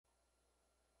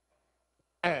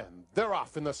And they're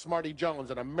off in the Smarty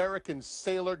Jones. An American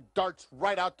Sailor darts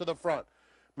right out to the front.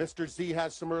 Mr. Z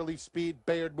has some early speed.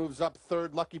 Bayard moves up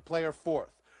third. Lucky Player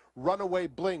fourth. Runaway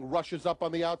Bling rushes up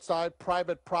on the outside.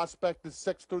 Private Prospect is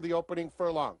sixth through the opening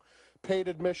furlong. Paid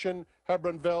Admission,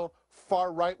 Hebronville,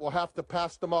 far right will have to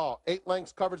pass them all. 8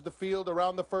 lengths covers the field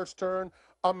around the first turn.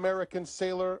 American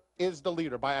Sailor is the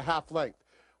leader by a half length,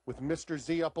 with Mr.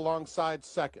 Z up alongside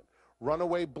second.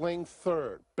 Runaway Bling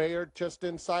third. Bayard just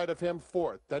inside of him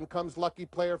fourth. Then comes Lucky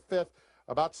Player fifth,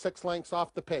 about 6 lengths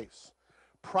off the pace.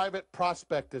 Private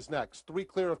Prospect is next. 3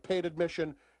 clear of Paid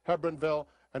Admission, Hebronville,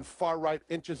 and far right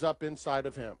inches up inside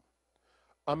of him.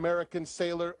 American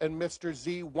Sailor and Mr.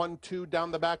 Z 1-2 down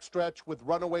the backstretch, with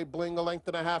Runaway Bling a length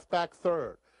and a half back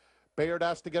third. Bayard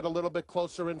has to get a little bit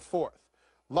closer in fourth.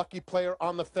 Lucky Player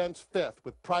on the fence fifth,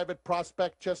 with Private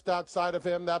Prospect just outside of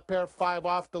him. That pair 5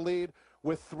 off the lead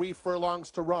with 3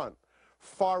 furlongs to run.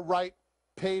 Far right,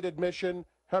 Paid Admission,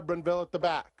 Hebronville at the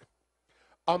back.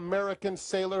 American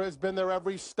Sailor has been there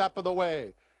every step of the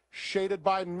way, shaded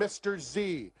by Mr.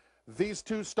 Z. These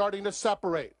two starting to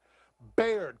separate.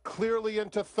 Bayard clearly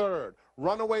into third.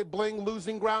 Runaway Bling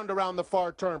losing ground around the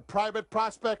far turn. Private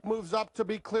Prospect moves up to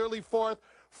be clearly fourth.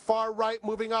 Far right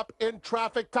moving up in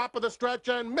traffic, top of the stretch,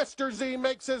 and Mr. Z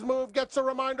makes his move, gets a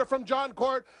reminder from John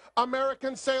Court.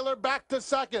 American Sailor back to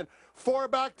second. 4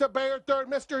 back to Bayard third.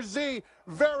 Mr. Z,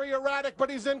 very erratic, but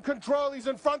he's in control. He's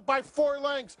in front by 4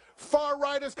 lengths. Far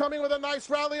right is coming with a nice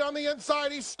rally on the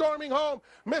inside. He's storming home.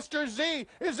 Mr. Z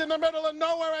is in the middle of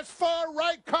nowhere as far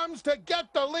right comes to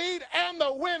get the lead and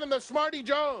the win in the Smarty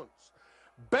Jones.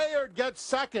 Bayard gets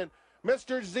second.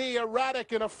 Mr. Z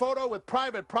erratic in a photo with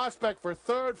Private Prospect for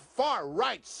third. Far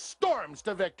right storms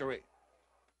to victory.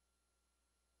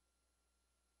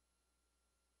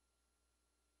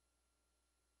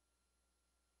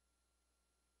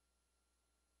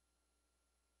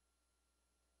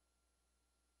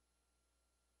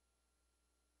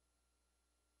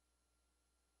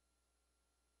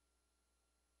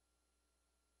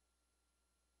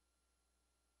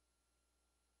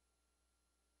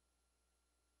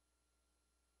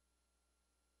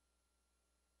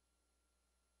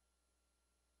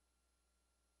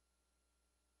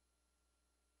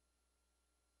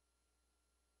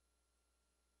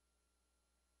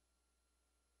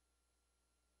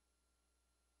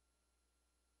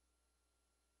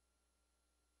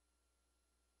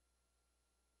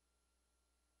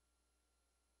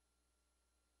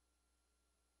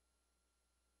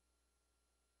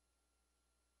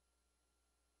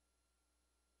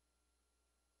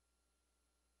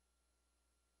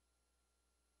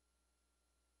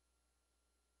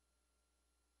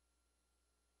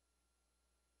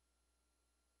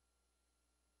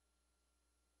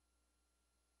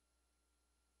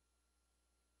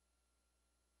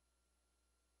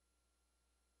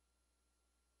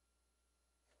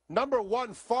 Number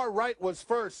 1, Far Right was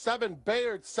first. 7,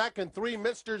 Bayard second. 3,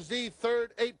 Mr. Z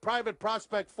third. 8, Private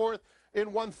Prospect fourth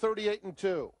in 138 and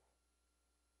 2.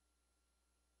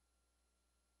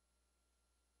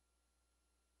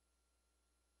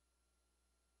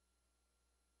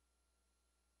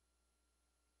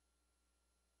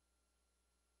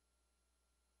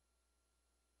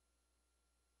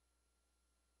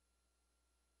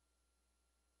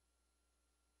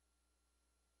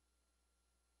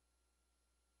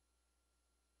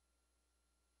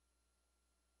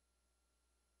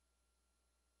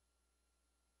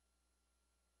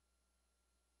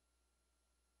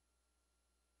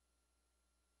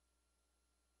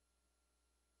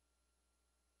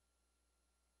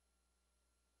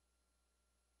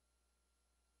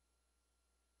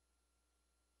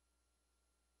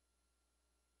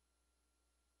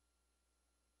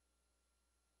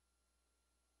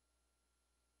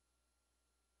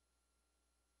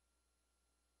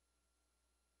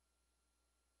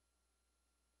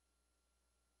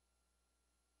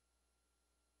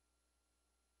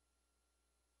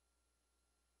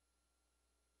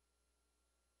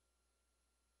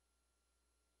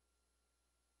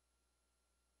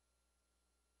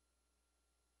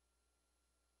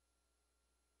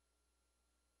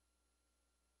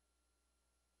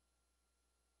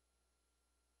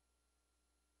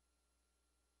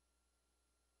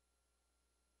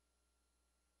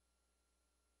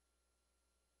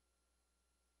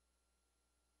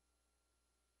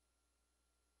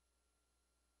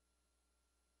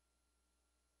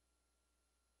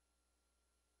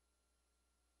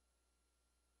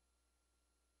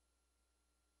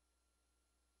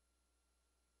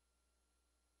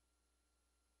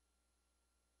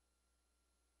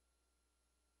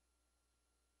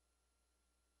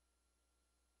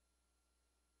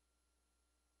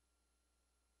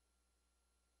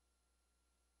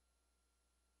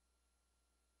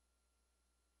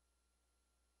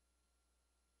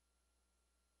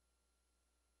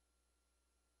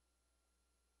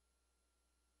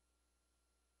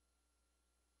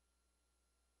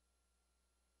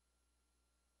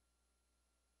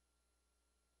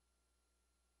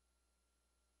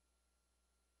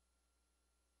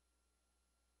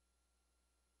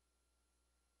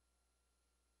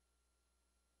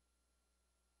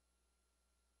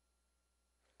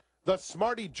 The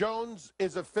Smarty Jones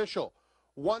is official.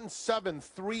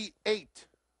 1738.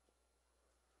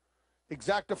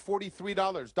 Exacta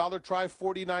 $43. Dollar Try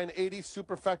 $49.80.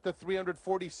 Superfecta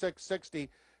 $346.60.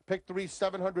 Pick 3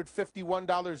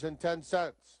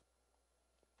 $751.10.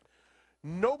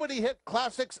 Nobody hit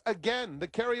classics again. The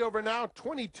carryover now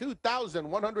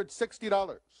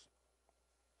 $22,160.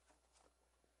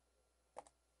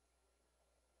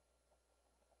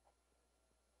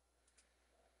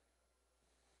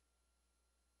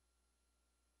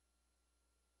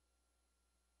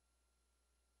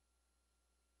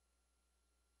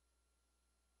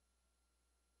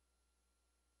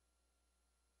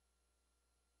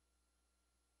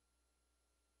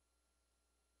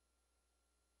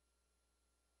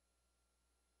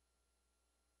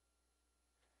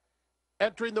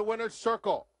 Entering the winner's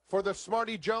circle for the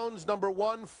Smarty Jones, number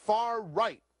 1, far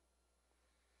right.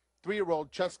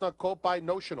 3-year-old Chestnut Colt by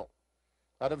Notional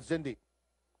out of Zindi.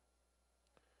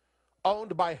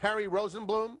 Owned by Harry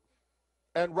Rosenblum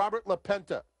and Robert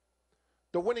LaPenta.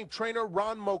 The winning trainer,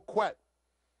 Ron Moquette,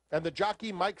 and the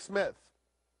jockey, Mike Smith.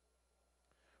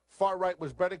 Far right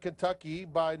was bred in Kentucky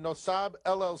by Nosab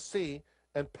LLC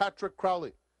and Patrick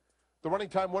Crowley. The running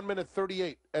time, 1 minute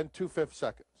 38 and 2/5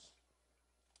 seconds.